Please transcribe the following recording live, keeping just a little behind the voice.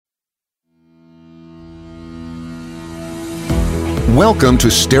Welcome to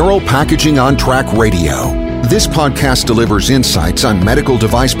Sterile Packaging on Track Radio. This podcast delivers insights on medical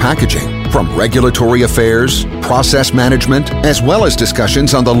device packaging, from regulatory affairs, process management, as well as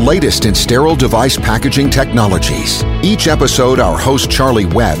discussions on the latest in sterile device packaging technologies. Each episode, our host Charlie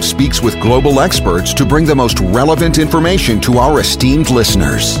Webb speaks with global experts to bring the most relevant information to our esteemed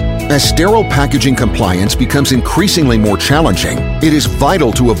listeners. As sterile packaging compliance becomes increasingly more challenging, it is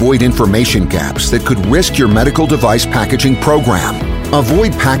vital to avoid information gaps that could risk your medical device packaging program.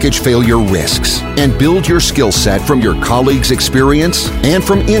 Avoid package failure risks and build your skill set from your colleagues' experience and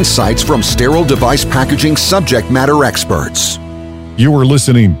from insights from sterile device packaging subject matter experts. You are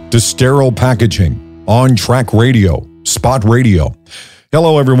listening to Sterile Packaging on Track Radio, Spot Radio.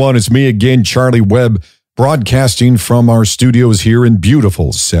 Hello, everyone. It's me again, Charlie Webb, broadcasting from our studios here in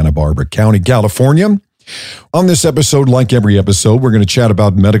beautiful Santa Barbara County, California. On this episode, like every episode, we're going to chat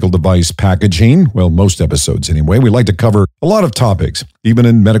about medical device packaging. Well, most episodes anyway. We like to cover a lot of topics, even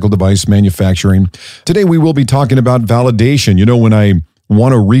in medical device manufacturing. Today, we will be talking about validation. You know, when I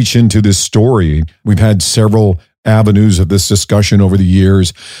want to reach into this story, we've had several avenues of this discussion over the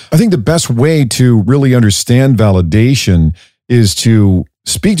years. I think the best way to really understand validation is to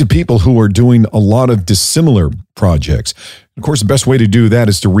speak to people who are doing a lot of dissimilar projects. Of course, the best way to do that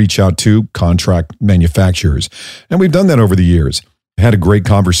is to reach out to contract manufacturers. And we've done that over the years. I had a great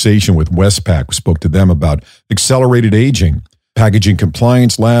conversation with Westpac. We spoke to them about accelerated aging, packaging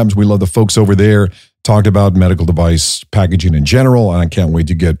compliance labs. We love the folks over there. Talked about medical device packaging in general. And I can't wait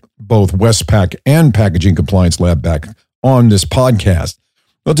to get both Westpac and Packaging Compliance Lab back on this podcast.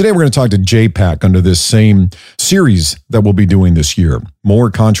 Well, today we're going to talk to JPAC under this same series that we'll be doing this year. More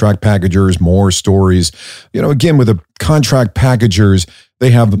contract packagers, more stories. You know, again, with the contract packagers,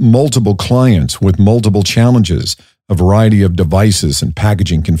 they have multiple clients with multiple challenges, a variety of devices and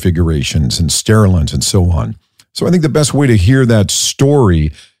packaging configurations and sterilants and so on. So I think the best way to hear that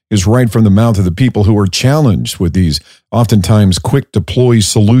story is right from the mouth of the people who are challenged with these oftentimes quick deploy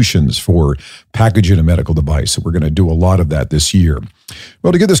solutions for packaging a medical device. So we're going to do a lot of that this year.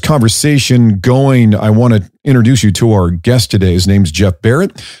 Well, to get this conversation going, I want to introduce you to our guest today. His name's Jeff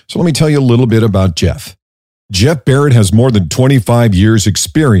Barrett. So let me tell you a little bit about Jeff. Jeff Barrett has more than 25 years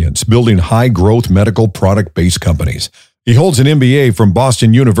experience building high-growth medical product-based companies. He holds an MBA from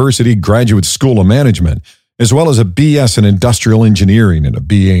Boston University Graduate School of Management, as well as a BS in Industrial Engineering and a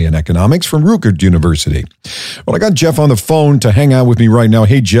BA in Economics from Rutgers University. Well, I got Jeff on the phone to hang out with me right now.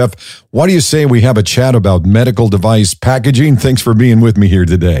 Hey, Jeff, why do you say we have a chat about medical device packaging? Thanks for being with me here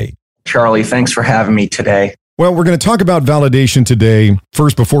today. Charlie, thanks for having me today. Well, we're going to talk about validation today.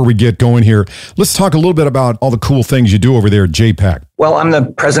 First, before we get going here, let's talk a little bit about all the cool things you do over there at JPAC. Well, I'm the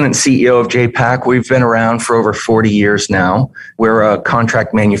president and CEO of JPAC. We've been around for over 40 years now. We're a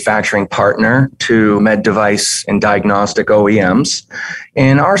contract manufacturing partner to med device and diagnostic OEMs.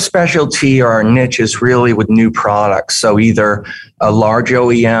 And our specialty, our niche is really with new products. So either large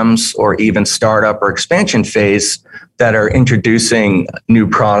OEMs or even startup or expansion phase that are introducing new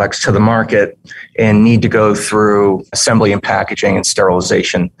products to the market and need to go through assembly and packaging and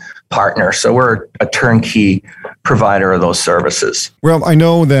sterilization partner. So we're a turnkey provider of those services. Well, I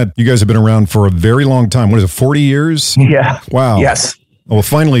know that you guys have been around for a very long time. What is it, 40 years? Yeah. Wow. Yes. Well,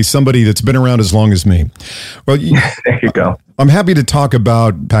 finally, somebody that's been around as long as me. Well, there you go. I'm happy to talk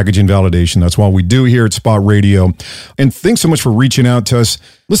about packaging validation. That's what we do here at Spot Radio. And thanks so much for reaching out to us.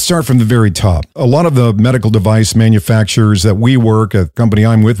 Let's start from the very top. A lot of the medical device manufacturers that we work at, the company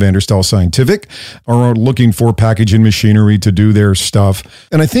I'm with, Vanderstal Scientific, are looking for packaging machinery to do their stuff.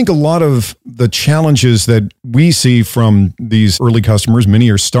 And I think a lot of the challenges that we see from these early customers, many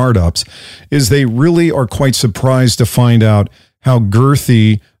are startups, is they really are quite surprised to find out how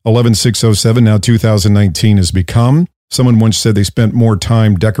girthy 11607, now 2019, has become. Someone once said they spent more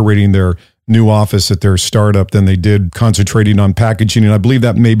time decorating their new office at their startup than they did concentrating on packaging, and I believe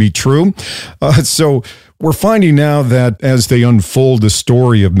that may be true. So we're finding now that as they unfold the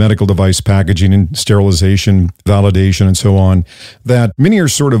story of medical device packaging and sterilization, validation, and so on, that many are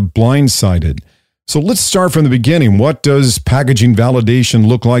sort of blindsided. So let's start from the beginning. What does packaging validation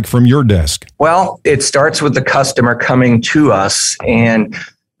look like from your desk? Well, it starts with the customer coming to us. And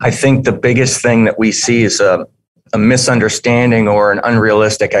I think the biggest thing that we see is a misunderstanding or an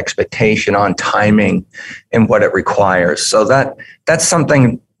unrealistic expectation on timing and what it requires. So that's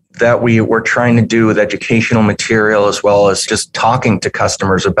something that we're trying to do with educational material as well as just talking to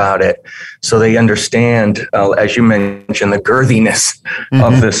customers about it so they understand, as you mentioned, the girthiness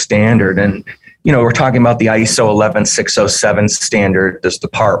of the standard. we're talking about the ISO 11607 standard. There's the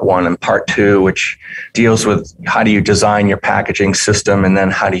part 1 and part 2, which deals with how do you design your packaging system and then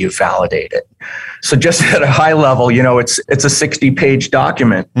how do you validate it. So just at a high level, it's a 60-page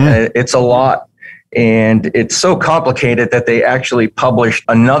document. It's a lot. And it's so complicated that they actually published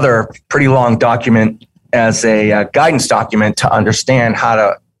another pretty long document as a guidance document to understand how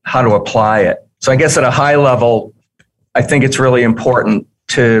to apply it. So I guess at a high level, I think it's really important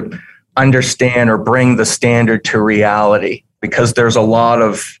to understand or bring the standard to reality, because there's a lot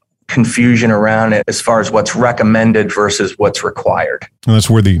of confusion around it as far as what's recommended versus what's required. And that's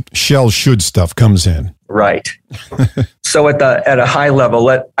where the shall should stuff comes in. Right. So at a high level,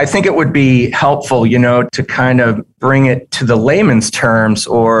 I think it would be helpful, to kind of bring it to the layman's terms,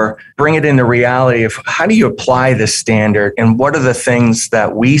 or bring it into reality of how do you apply this standard, and what are the things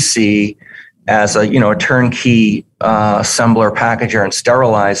that we see as a turnkey assembler, packager, and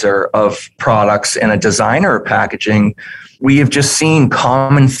sterilizer of products and a designer of packaging. We have just seen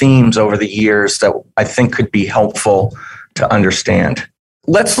common themes over the years that I think could be helpful to understand.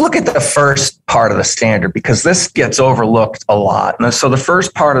 Let's look at the first part of the standard, because this gets overlooked a lot. And so the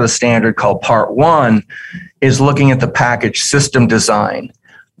first part of the standard, called part 1, is looking at the package system design.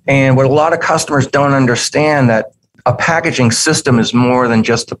 And what a lot of customers don't understand, that a packaging system is more than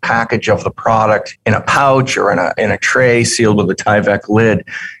just the package of the product in a pouch or in a tray sealed with a Tyvek lid.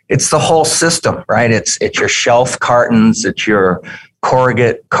 It's the whole system, right? It's your shelf cartons, it's your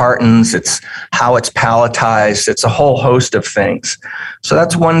corrugate cartons, it's how it's palletized, it's a whole host of things. So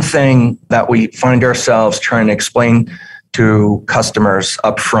that's one thing that we find ourselves trying to explain to customers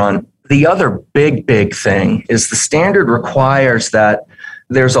up front. The other big thing is the standard requires that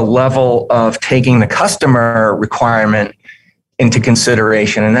there's a level of taking the customer requirement into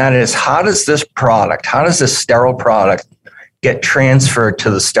consideration. And that is, how does this sterile product get transferred to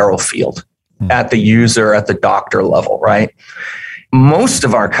the sterile field at the user, at the doctor level, right? Most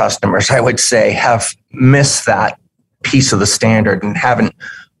of our customers, I would say, have missed that piece of the standard and haven't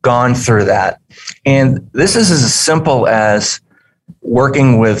gone through that. And this is as simple as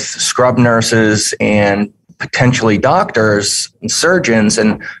working with scrub nurses and potentially doctors and surgeons,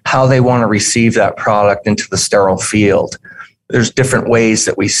 and how they want to receive that product into the sterile field. There's different ways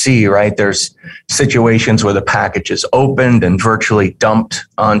that we see, right? There's situations where the package is opened and virtually dumped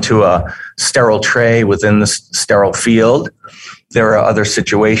onto a sterile tray within the sterile field. There are other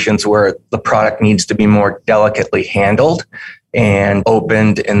situations where the product needs to be more delicately handled and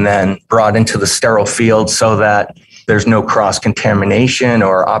opened and then brought into the sterile field so that there's no cross-contamination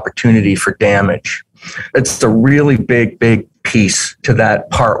or opportunity for damage. It's a really big piece to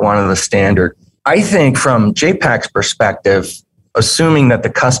that part 1 of the standard. I think from J-PAC's perspective, assuming that the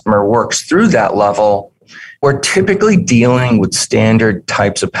customer works through that level, we're typically dealing with standard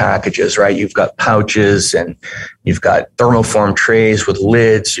types of packages, right? You've got pouches and you've got thermoform trays with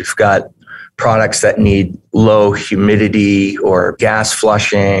lids. You've got products that need low humidity or gas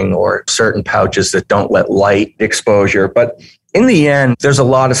flushing, or certain pouches that don't let light exposure. But in the end, there's a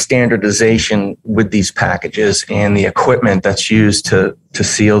lot of standardization with these packages and the equipment that's used to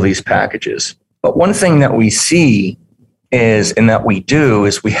seal these packages. But one thing that we see is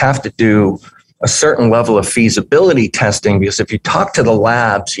we have to do a certain level of feasibility testing, because if you talk to the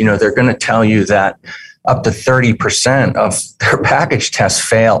labs, they're going to tell you that up to 30% of their package tests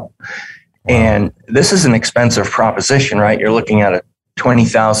fail. And this is an expensive proposition, right? You're looking at a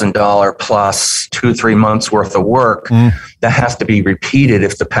 $20,000 plus 2-3 months worth of work that has to be repeated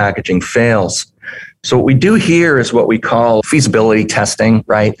if the packaging fails. So what we do here is what we call feasibility testing,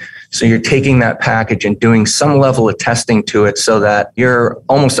 right? So you're taking that package and doing some level of testing to it so that you're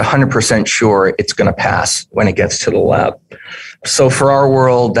almost 100% sure it's going to pass when it gets to the lab. So for our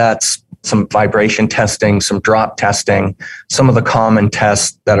world, that's some vibration testing, some drop testing, some of the common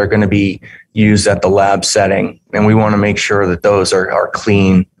tests that are going to be used at the lab setting. And we want to make sure that those are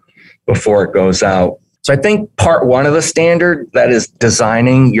clean before it goes out. So I think part 1 of the standard, that is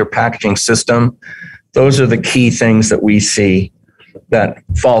designing your packaging system, those are the key things that we see that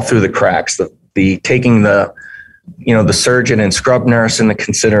fall through the cracks. The taking the surgeon and scrub nurse into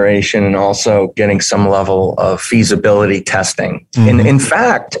consideration, and also getting some level of feasibility testing. And in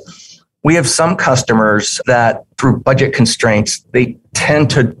fact, we have some customers that through budget constraints, they tend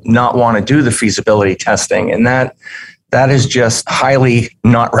to not want to do the feasibility testing. And that is just highly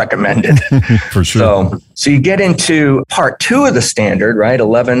not recommended. For sure. So you get into part 2 of the standard, right?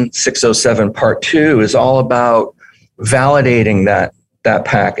 11607 part 2 is all about validating that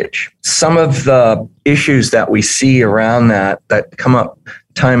package. Some of the issues that we see around that come up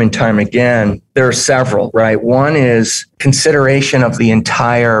time and time again, there are several, right? One is consideration of the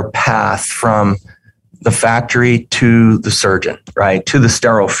entire path from the factory to the surgeon, right? To the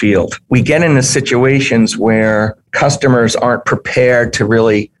sterile field. We get into situations where customers aren't prepared to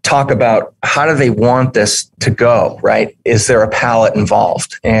really talk about how do they want this to go, right? Is there a pallet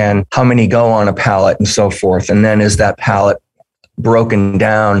involved? And how many go on a pallet and so forth? And then is that pallet broken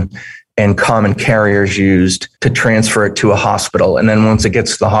down and common carriers used to transfer it to a hospital? And then once it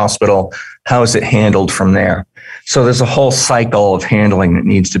gets to the hospital, how is it handled from there? So there's a whole cycle of handling that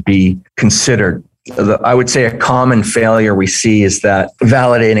needs to be considered. I would say a common failure we see is that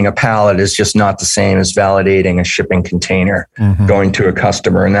validating a pallet is just not the same as validating a shipping container going to a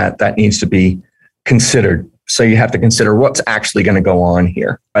customer, and that needs to be considered. So you have to consider what's actually going to go on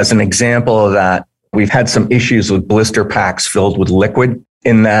here. As an example of that, we've had some issues with blister packs filled with liquid,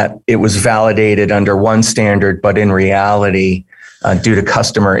 in that it was validated under one standard, but in reality, due to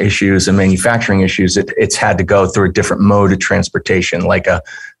customer issues and manufacturing issues, it's had to go through a different mode of transportation, like a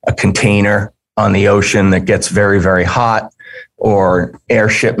container on the ocean that gets very, very hot, or air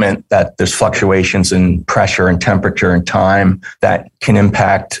shipment that there's fluctuations in pressure and temperature and time that can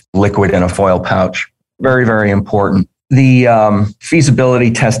impact liquid in a foil pouch. Very, very important. The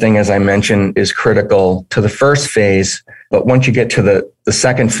feasibility testing, as I mentioned, is critical to the first phase. But once you get to the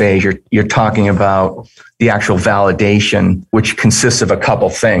second phase, you're talking about the actual validation, which consists of a couple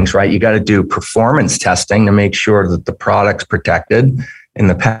things, right? You got to do performance testing to make sure that the product's protected and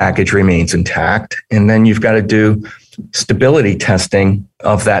the package remains intact. And then you've got to do stability testing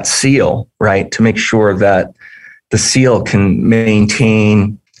of that seal, right? To make sure that the seal can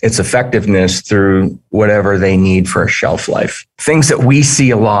maintain its effectiveness through whatever they need for a shelf life. Things that we see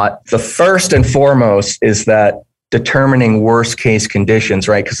a lot, the first and foremost is that determining worst case conditions,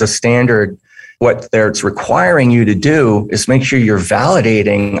 right? Because the standard, what it's requiring you to do is make sure you're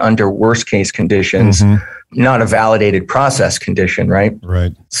validating under worst case conditions, not a validated process condition, right?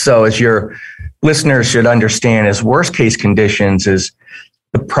 Right. So as your listeners should understand, as worst case conditions is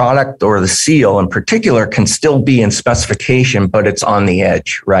the product or the seal in particular can still be in specification, but it's on the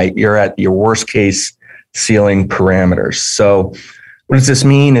edge, right? You're at your worst case sealing parameters. So what does this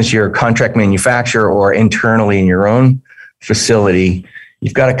mean? As your contract manufacturer or internally in your own facility,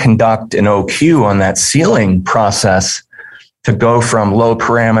 you've got to conduct an OQ on that sealing process to go from low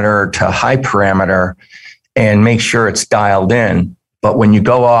parameter to high parameter and make sure it's dialed in. But when you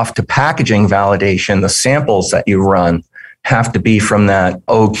go off to packaging validation, the samples that you run have to be from that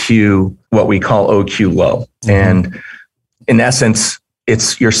OQ, what we call OQ low. And in essence,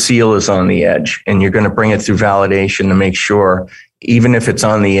 it's your seal is on the edge, and you're going to bring it through validation to make sure, even if it's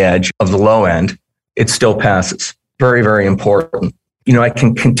on the edge of the low end, it still passes. Very, very important. I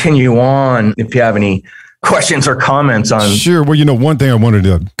can continue on if you have any questions or comments on. Sure. Well, one thing I wanted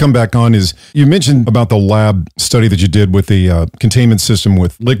to come back on is you mentioned about the lab study that you did with the containment system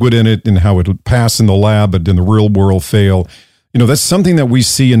with liquid in it and how it would pass in the lab, but in the real world fail. That's something that we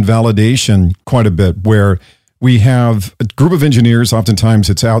see in validation quite a bit, where we have a group of engineers, oftentimes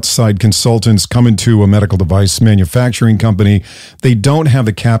it's outside consultants coming to a medical device manufacturing company. They don't have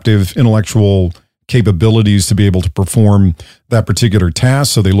the captive intellectual capabilities to be able to perform that particular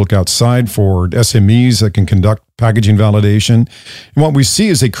task. So they look outside for SMEs that can conduct packaging validation. And what we see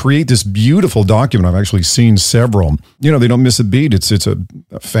is they create this beautiful document. I've actually seen several. They don't miss a beat. It's a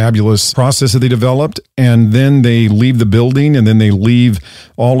fabulous process that they developed. And then they leave the building, and then they leave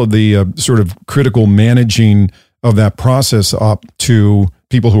all of the sort of critical managing of that process up to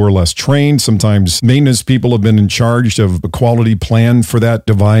people who are less trained. Sometimes maintenance people have been in charge of a quality plan for that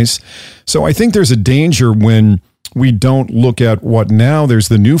device. So I think there's a danger when we don't look at what now there's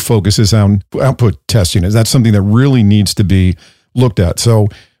the new focus is on output testing. Is that something that really needs to be looked at? So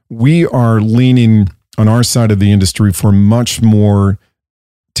we are leaning on our side of the industry for much more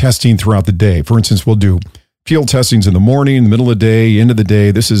testing throughout the day. For instance, we'll do field testings in the morning, in the middle of the day, end of the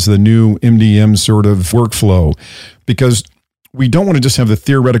day. This is the new MDM sort of workflow, because we don't want to just have the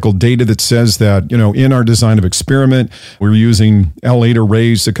theoretical data that says that, in our design of experiment, we're using L8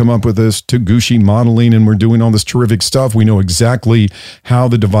 arrays to come up with this Taguchi modeling, and we're doing all this terrific stuff. We know exactly how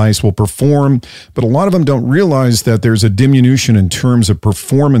the device will perform, but a lot of them don't realize that there's a diminution in terms of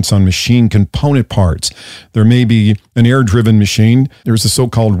performance on machine component parts. There may be an air-driven machine. There's the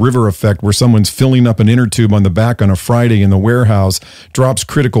so-called river effect, where someone's filling up an inner tube on the back on a Friday in the warehouse, drops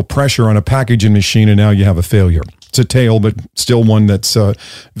critical pressure on a packaging machine, and now you have a failure. It's a tale, but still one that's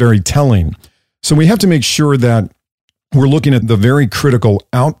very telling. So we have to make sure that we're looking at the very critical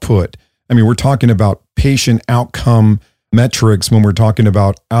output. I mean, we're talking about patient outcome metrics when we're talking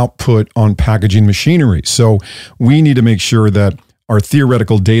about output on packaging machinery. So we need to make sure that our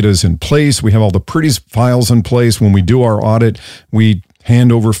theoretical data is in place. We have all the pretty files in place. When we do our audit, we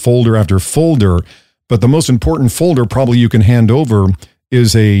hand over folder after folder. But the most important folder probably you can hand over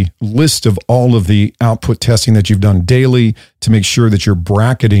is a list of all of the output testing that you've done daily to make sure that you're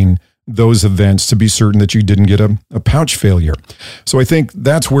bracketing those events to be certain that you didn't get a pouch failure. So I think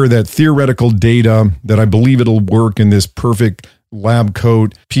that's where that theoretical data that I believe it'll work in this perfect lab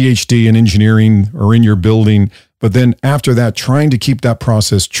coat, PhD in engineering or in your building. But then after that, trying to keep that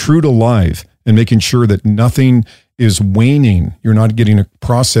process true to life and making sure that nothing is waning. You're not getting a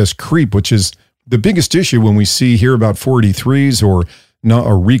process creep, which is the biggest issue when we hear about 483s or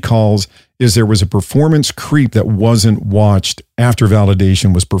recalls, is there was a performance creep that wasn't watched after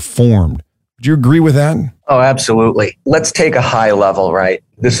validation was performed. Do you agree with that? Oh, absolutely. Let's take a high level, right?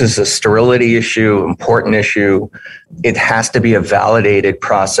 This is a sterility issue, important issue. It has to be a validated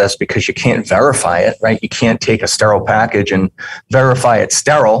process because you can't verify it, right? You can't take a sterile package and verify it's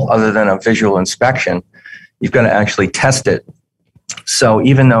sterile other than a visual inspection. You've got to actually test it. So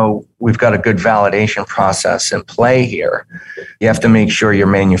even though we've got a good validation process in play here, you have to make sure your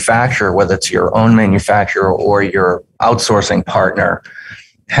manufacturer, whether it's your own manufacturer or your outsourcing partner,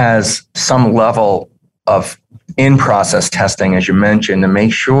 has some level of in-process testing, as you mentioned, to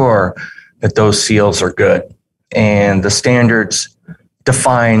make sure that those seals are good. And the standards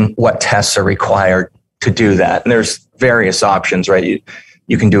define what tests are required to do that. And there's various options, right?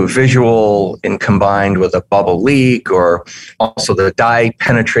 You can do a visual and combined with a bubble leak, or also the dye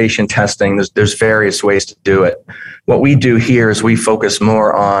penetration testing. There's various ways to do it. What we do here is we focus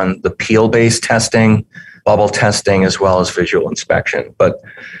more on the peel-based testing, bubble testing, as well as visual inspection. But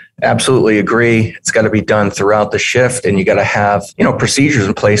absolutely agree. It's got to be done throughout the shift, and you got to have, procedures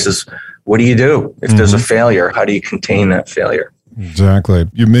in places. What do you do if there's a failure? How do you contain that failure? Exactly.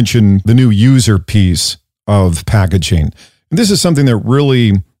 You mentioned the new user piece of packaging. And this is something that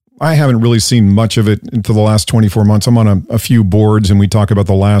really, I haven't really seen much of it for the last 24 months. I'm on a few boards and we talk about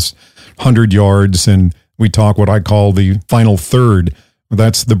the last 100 yards and we talk what I call the final third.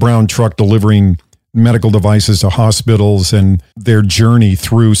 That's the brown truck delivering medical devices to hospitals and their journey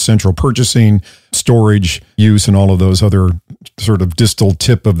through central purchasing, storage, use, and all of those other sort of distal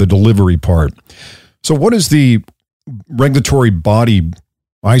tip of the delivery part. So what is the regulatory body,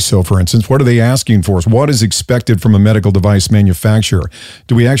 ISO, for instance, what are they asking for us? What is expected from a medical device manufacturer?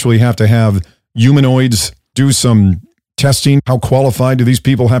 Do we actually have to have humanoids do some testing? How qualified do these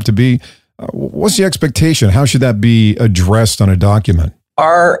people have to be? What's the expectation? How should that be addressed on a document?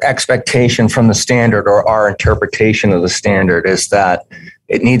 Our expectation from the standard, or our interpretation of the standard, is that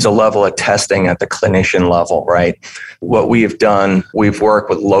it needs a level of testing at the clinician level, right? What we have done, we've worked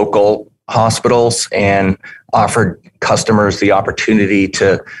with local hospitals and offered customers the opportunity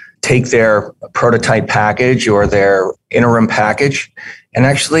to take their prototype package or their interim package and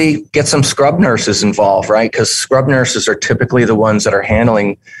actually get some scrub nurses involved, right? Because scrub nurses are typically the ones that are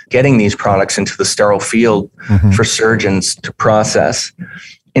getting these products into the sterile field for surgeons to process.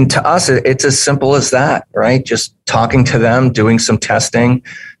 And to us, it's as simple as that, right? Just talking to them, doing some testing,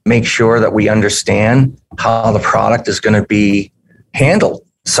 make sure that we understand how the product is going to be handled.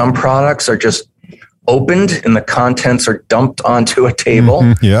 Some products are just opened and the contents are dumped onto a table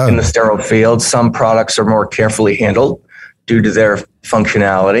in the sterile field. Some products are more carefully handled due to their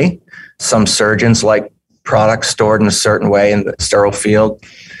functionality. Some surgeons like products stored in a certain way in the sterile field.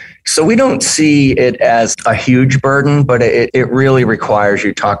 So we don't see it as a huge burden, but it really requires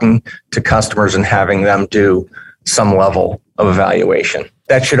you talking to customers and having them do some level of evaluation.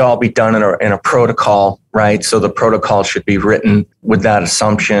 That should all be done in a protocol, right? So the protocol should be written with that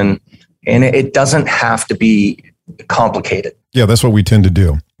assumption. And it doesn't have to be complicated. Yeah, that's what we tend to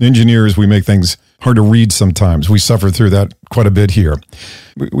do. Engineers, we make things hard to read sometimes. We suffer through that quite a bit here.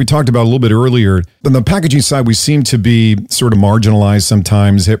 We talked about a little bit earlier. On the packaging side, we seem to be sort of marginalized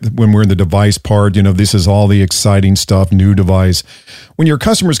sometimes when we're in the device part. This is all the exciting stuff, new device. When your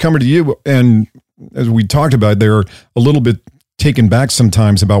customers come to you, and as we talked about, they're a little bit taken back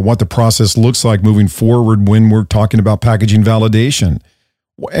sometimes about what the process looks like moving forward when we're talking about packaging validation.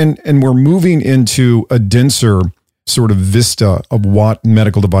 And we're moving into a denser sort of vista of what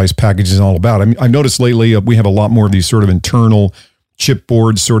medical device packaging is all about. I mean, I've noticed lately we have a lot more of these sort of internal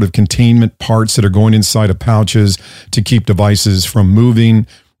chipboard sort of containment parts that are going inside of pouches to keep devices from moving.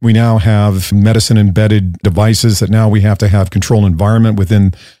 We now have medicine embedded devices that now we have to have control environment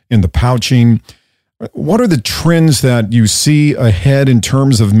in the pouching. What are the trends that you see ahead in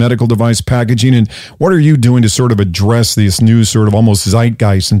terms of medical device packaging, and what are you doing to sort of address this new sort of almost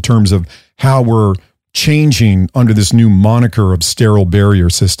zeitgeist in terms of how we're changing under this new moniker of sterile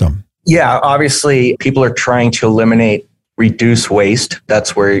barrier system? Yeah, obviously people are trying to eliminate reduce waste.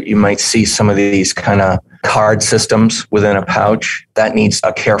 That's where you might see some of these kind of card systems within a pouch. That needs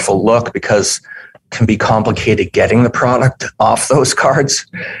a careful look because it can be complicated getting the product off those cards,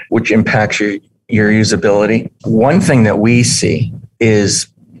 which impacts your usability. One thing that we see is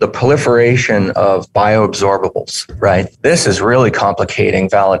the proliferation of bioabsorbables, right? This is really complicating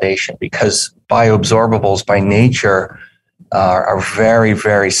validation because bioabsorbables by nature are very,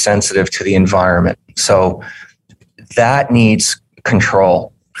 very sensitive to the environment. So that needs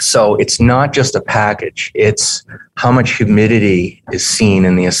control. So it's not just a package, it's how much humidity is seen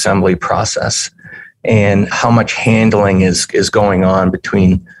in the assembly process and how much handling is going on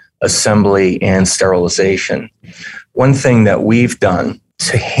between assembly and sterilization. One thing that we've done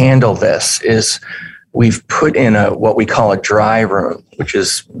to handle this is we've put in what we call a dry room, which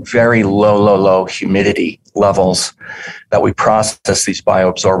is very low humidity levels that we process these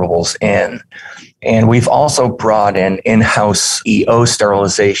bioabsorbables in. And we've also brought in-house EO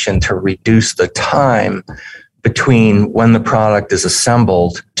sterilization to reduce the time between when the product is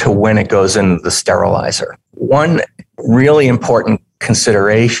assembled to when it goes into the sterilizer. One really important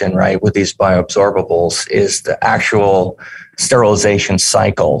consideration, right, with these bioabsorbables is the actual sterilization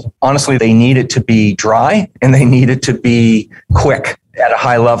cycle. Honestly, they need it to be dry and they need it to be quick at a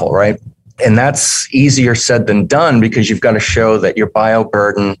high level, right? And that's easier said than done because you've got to show that your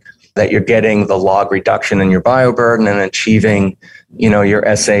bioburden, that you're getting the log reduction in your bioburden and achieving,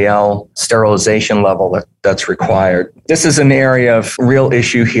 your SAL sterilization level that's required. This is an area of real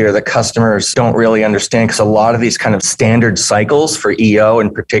issue here that customers don't really understand because a lot of these kind of standard cycles for EO in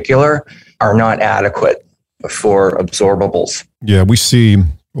particular are not adequate for absorbables. Yeah, we see a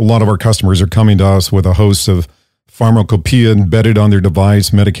lot of our customers are coming to us with a host of pharmacopoeia embedded on their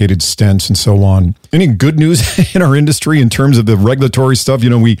device, medicated stents, and so on. Any good news in our industry in terms of the regulatory stuff? A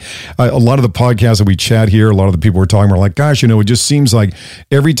lot of the podcasts that we chat here, a lot of the people we're talking, we're like, gosh, it just seems like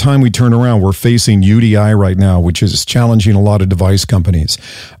every time we turn around, we're facing UDI right now, which is challenging a lot of device companies.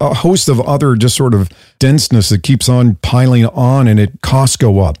 A host of other just sort of denseness that keeps on piling on, and costs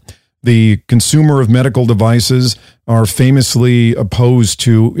go up. The consumer of medical devices are famously opposed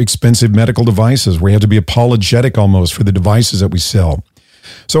to expensive medical devices, where you have to be apologetic almost for the devices that we sell.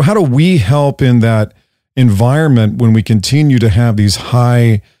 So how do we help in that environment when we continue to have these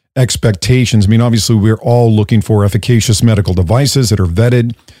high expectations? I mean, obviously, we're all looking for efficacious medical devices that are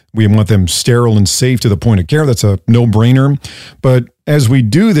vetted. We want them sterile and safe to the point of care. That's a no-brainer. But as we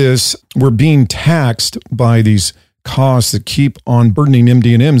do this, we're being taxed by these costs that keep on burdening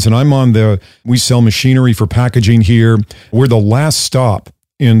MD&Ms. And we sell machinery for packaging here. We're the last stop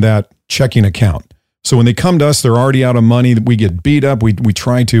in that checking account. So when they come to us, they're already out of money. We get beat up. We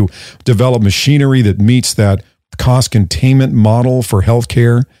try to develop machinery that meets that cost containment model for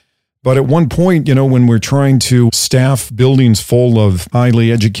healthcare. But at one point, when we're trying to staff buildings full of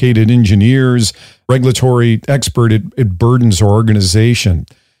highly educated engineers, regulatory expert, it burdens our organization.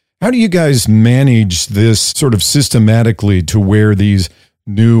 How do you guys manage this sort of systematically to where these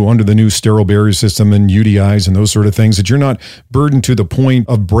under the new sterile barrier system and UDIs and those sort of things, that you're not burdened to the point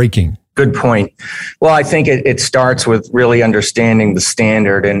of breaking? Good point. Well, I think it starts with really understanding the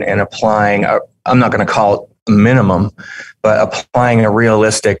standard and applying, I'm not going to call it a minimum, but applying a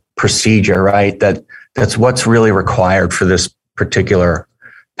realistic procedure, right? That's what's really required for this particular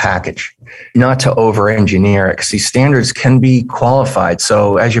package, not to over-engineer it, because these standards can be qualified.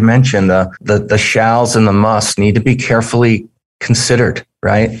 So as you mentioned, the shalls and the musts need to be carefully considered,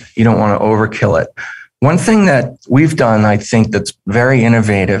 right? You don't want to overkill it. One thing that we've done, I think, that's very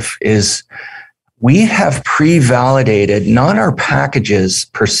innovative is we have pre-validated not our packages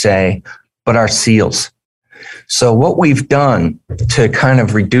per se, but our seals. So what we've done to kind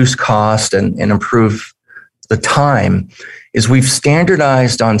of reduce cost and improve the time is we've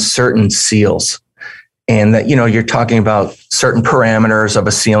standardized on certain seals, and that, you're talking about certain parameters of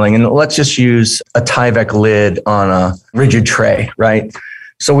a sealing. And let's just use a Tyvek lid on a rigid tray, right?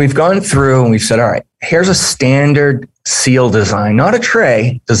 So we've gone through and we've said, all right, here's a standard seal design, not a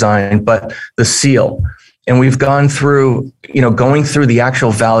tray design, but the seal. And we've gone through, going through the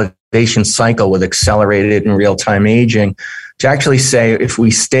actual validation cycle with accelerated and real-time aging to actually say, if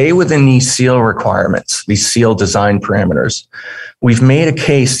we stay within these seal requirements, these seal design parameters, we've made a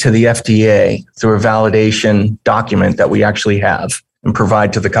case to the FDA through a validation document that we actually have and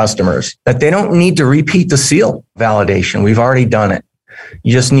provide to the customers that they don't need to repeat the seal validation. We've already done it.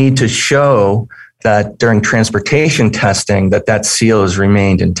 You just need to show that during transportation testing that seal has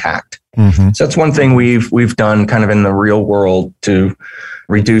remained intact. Mm-hmm. So that's one thing we've done kind of in the real world to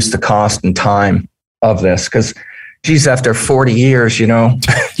reduce the cost and time of this. Because, geez, after 40 years, you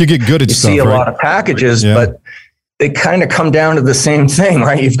get good at you stuff, see a right? lot of packages, yeah. but they kind of come down to the same thing,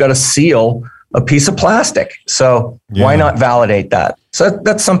 right? You've got to seal a piece of plastic. So why not validate that? So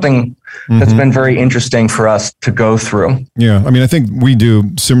that's something that's been very interesting for us to go through. Yeah. I mean, I think we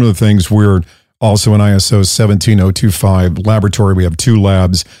do similar things. We're also an ISO 17025 laboratory. We have 2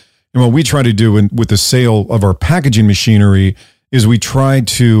 labs. And what we try to do with the sale of our packaging machinery is we try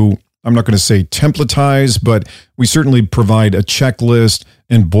to, I'm not going to say templatize, but we certainly provide a checklist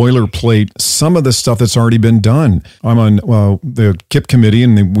and boilerplate some of the stuff that's already been done. I'm on the KIP committee,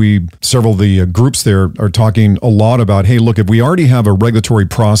 and several of the groups there are talking a lot about, hey, look, if we already have a regulatory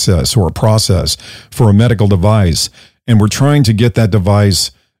process or a process for a medical device, and we're trying to get that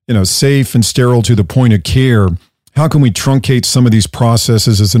device, safe and sterile to the point of care, how can we truncate some of these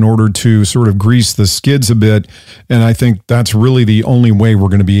processes in order to sort of grease the skids a bit? And I think that's really the only way we're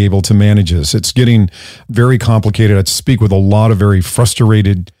going to be able to manage this. It's getting very complicated. I speak with a lot of very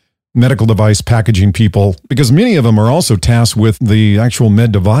frustrated medical device packaging people because many of them are also tasked with the actual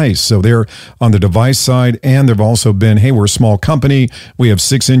med device. So they're on the device side, and they've also been, hey, we're a small company. We have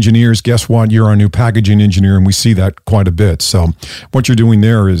 6 engineers. Guess what? You're our new packaging engineer. And we see that quite a bit. So what you're doing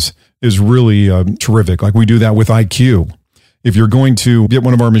there is really terrific. Like we do that with IQ. If you're going to get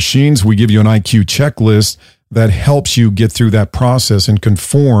one of our machines, we give you an IQ checklist that helps you get through that process and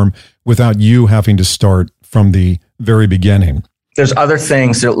conform without you having to start from the very beginning. There's other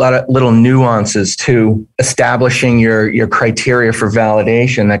things, there are a lot of little nuances to establishing your criteria for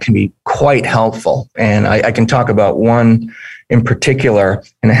validation that can be quite helpful. And I can talk about one in particular,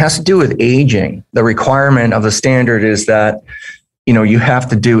 and it has to do with aging. The requirement of the standard is that you have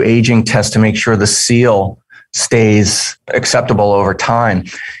to do aging tests to make sure the seal stays acceptable over time.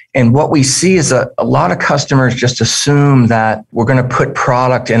 And what we see is a lot of customers just assume that we're going to put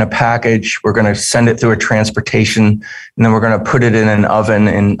product in a package, we're going to send it through a transportation, and then we're going to put it in an oven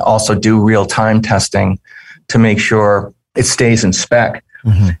and also do real-time testing to make sure it stays in spec.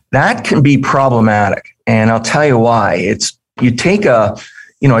 That can be problematic. And I'll tell you why. You take a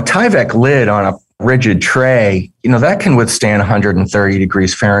Tyvek lid on a rigid tray, that can withstand 130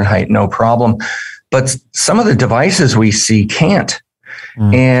 degrees Fahrenheit, no problem. But some of the devices we see can't.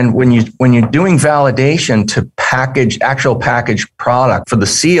 And when you're doing validation to actual packaged product for the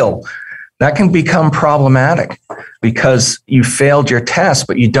seal, that can become problematic because you failed your test,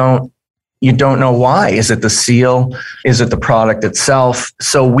 but you don't know why. Is it the seal? Is it the product itself?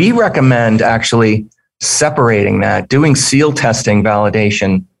 So we recommend actually separating that, doing seal testing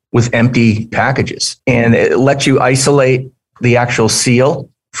validation with empty packages. And it lets you isolate the actual seal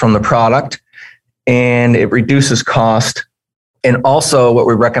from the product, and it reduces cost. And also what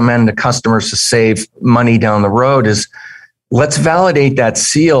we recommend to customers to save money down the road is let's validate that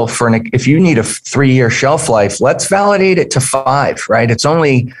seal if you need a 3-year shelf life, let's validate it to 5, right? It's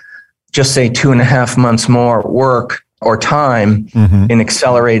only just say 2.5 months more work or time in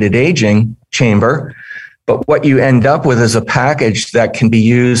accelerated aging chamber. But what you end up with is a package that can be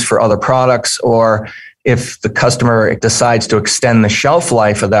used for other products, or if the customer decides to extend the shelf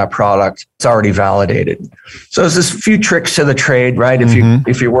life of that product, it's already validated. So there's this few tricks to the trade, right?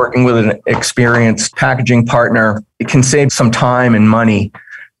 If you're working with an experienced packaging partner, it can save some time and money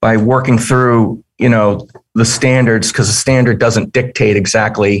by working through, the standards, because the standard doesn't dictate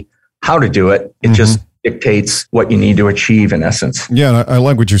exactly how to do it. It just dictates what you need to achieve in essence. Yeah, I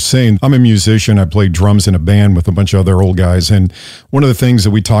like what you're saying. I'm a musician. I play drums in a band with a bunch of other old guys. And one of the things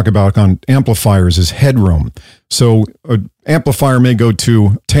that we talk about on amplifiers is headroom. So an amplifier may go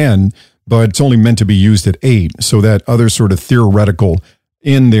to 10, but it's only meant to be used at 8. So that other sort of theoretical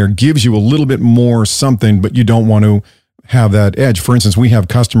in there gives you a little bit more something, but you don't want to have that edge. For instance, we have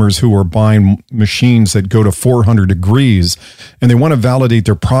customers who are buying machines that go to 400 degrees, and they want to validate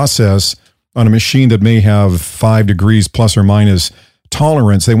their process on a machine that may have 5 degrees plus or minus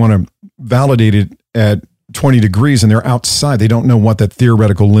tolerance. They want to validate it at 20 degrees, and they're outside. They don't know what that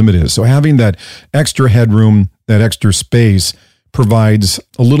theoretical limit is. So having that extra headroom, that extra space, provides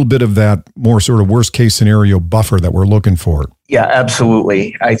a little bit of that more sort of worst case scenario buffer that we're looking for. Yeah,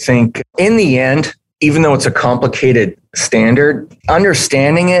 absolutely. I think in the end, even though it's a complicated standard,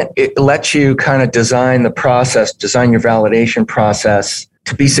 understanding it lets you kind of design your validation process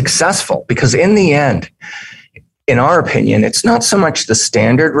to be successful. Because in the end, in our opinion, it's not so much the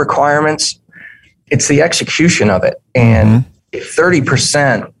standard requirements, it's the execution of it. And if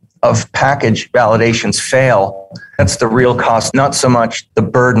 30% of package validations fail, that's the real cost, not so much the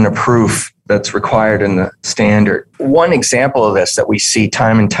burden of proof that's required in the standard. One example of this that we see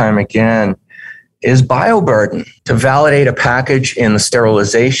time and time again is bioburden. To validate a package in the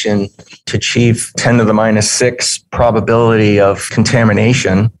sterilization to achieve 10 to the minus 6 probability of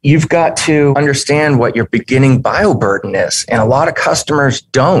contamination, you've got to understand what your beginning bioburden is. And a lot of customers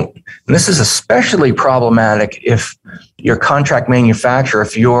don't. And this is especially problematic if your contract manufacturer,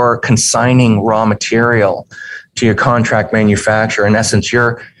 if you're consigning raw material to your contract manufacturer. In essence,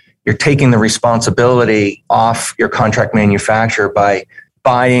 you're taking the responsibility off your contract manufacturer by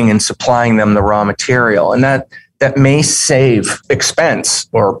buying and supplying them the raw material. And that may save expense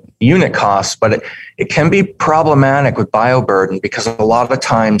or unit costs, but it can be problematic with bioburden because a lot of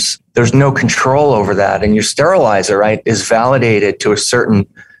times there's no control over that. And your sterilizer, right, is validated to a certain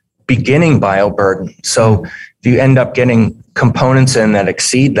beginning bioburden. So if you end up getting components in that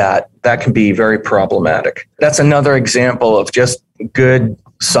exceed that can be very problematic. That's another example of just good,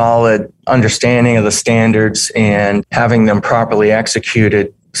 solid understanding of the standards and having them properly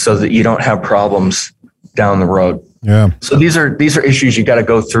executed so that you don't have problems down the road. Yeah. So these are issues you got to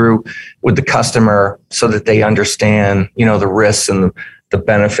go through with the customer so that they understand, the risks and the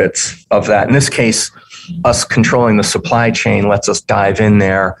benefits of that. In this case, us controlling the supply chain lets us dive in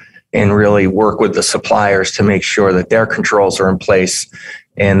there and really work with the suppliers to make sure that their controls are in place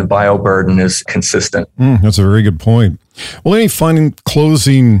and the bioburden is consistent. That's a very good point. Well, any final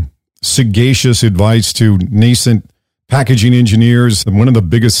closing sagacious advice to nascent packaging engineers? One of the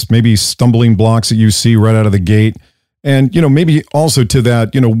biggest maybe stumbling blocks that you see right out of the gate. And, maybe also to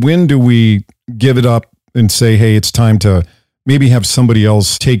that, when do we give it up and say, hey, it's time to maybe have somebody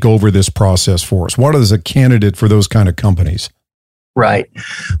else take over this process for us? What is a candidate for those kind of companies? Right.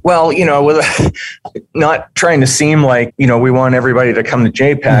 Well, with not trying to seem like, we want everybody to come to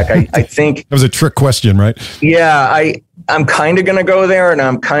JPAC. I think that was a trick question, right? Yeah, I'm kind of going to go there and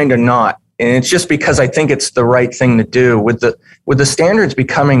I'm kind of not. And it's just because I think it's the right thing to do. With the standards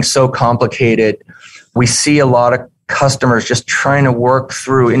becoming so complicated, we see a lot of customers just trying to work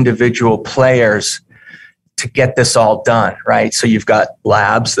through individual players to get this all done, right? So you've got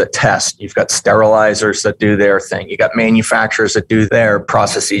labs that test, you've got sterilizers that do their thing, you got manufacturers that do their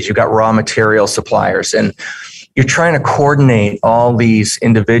processes, you've got raw material suppliers, and you're trying to coordinate all these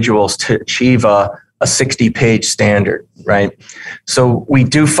individuals to achieve a 60-page standard, right? So we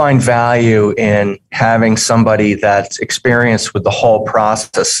do find value in having somebody that's experienced with the whole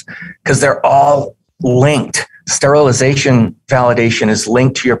process because they're all linked. Sterilization validation is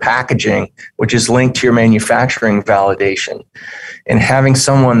linked to your packaging, which is linked to your manufacturing validation. And having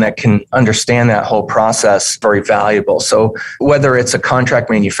someone that can understand that whole process is very valuable. So whether it's a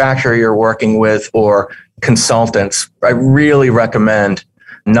contract manufacturer you're working with or consultants, I really recommend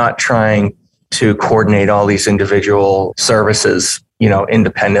not trying to coordinate all these individual services,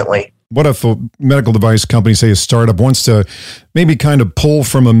 independently. What if a medical device company, say a startup, wants to maybe kind of pull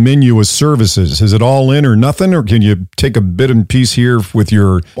from a menu of services? Is it all in or nothing, or can you take a bit and piece here with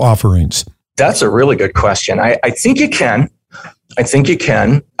your offerings? That's a really good question. I think you can. I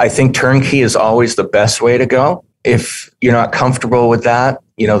think turnkey is always the best way to go. If you're not comfortable with that,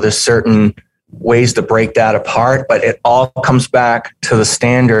 there's certain ways to break that apart, but it all comes back to the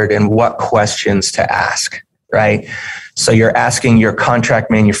standard and what questions to ask, right? So you're asking your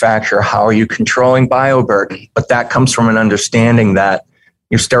contract manufacturer, how are you controlling bioburden? But that comes from an understanding that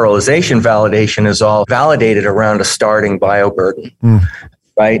your sterilization validation is all validated around a starting bioburden,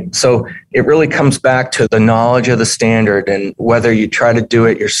 right? So it really comes back to the knowledge of the standard, and whether you try to do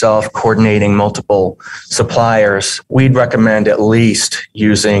it yourself, coordinating multiple suppliers, we'd recommend at least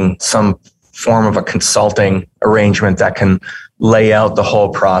using some form of a consulting arrangement that can lay out the whole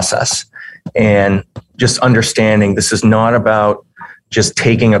process. And just understanding this is not about just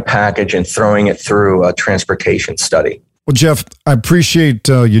taking a package and throwing it through a transportation study. Well, Jeff, I appreciate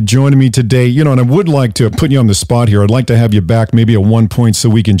you joining me today. And I would like to put you on the spot here. I'd like to have you back maybe at one point so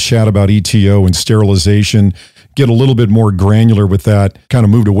we can chat about ETO and sterilization, get a little bit more granular with that, kind of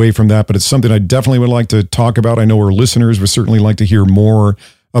moved away from that. But it's something I definitely would like to talk about. I know our listeners would certainly like to hear more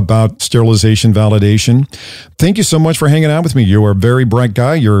about sterilization validation. Thank you so much for hanging out with me. You are a very bright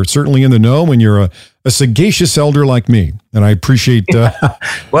guy. You're certainly in the know, and you're a sagacious elder like me. And I appreciate...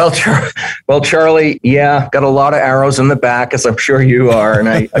 Well, Charlie, got a lot of arrows in the back, as I'm sure you are.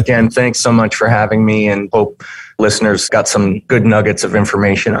 And again, thanks so much for having me, and hope listeners got some good nuggets of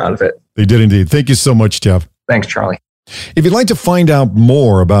information out of it. They did indeed. Thank you so much, Jeff. Thanks, Charlie. If you'd like to find out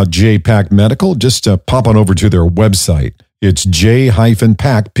more about JPAC Medical, just pop on over to their website. It's j-pac.com.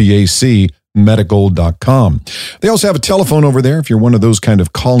 medical.com. They also have a telephone over there if you're one of those kind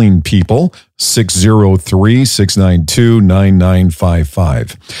of calling people,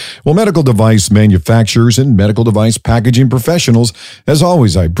 603-692-9955. Well, medical device manufacturers and medical device packaging professionals, as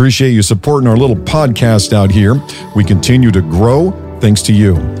always, I appreciate you supporting our little podcast out here. We continue to grow thanks to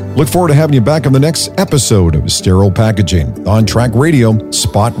you. Look forward to having you back on the next episode of Sterile Packaging on Track Radio,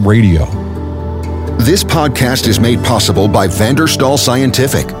 Spot Radio. This podcast is made possible by Vanderstahl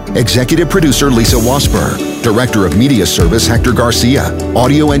Scientific, Executive Producer Lisa Wasper, Director of Media Service Hector Garcia,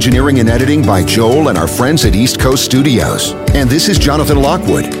 Audio Engineering and Editing by Joel and our friends at East Coast Studios. And this is Jonathan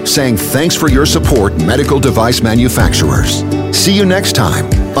Lockwood saying thanks for your support, medical device manufacturers. See you next time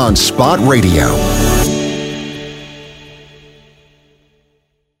on Spot Radio.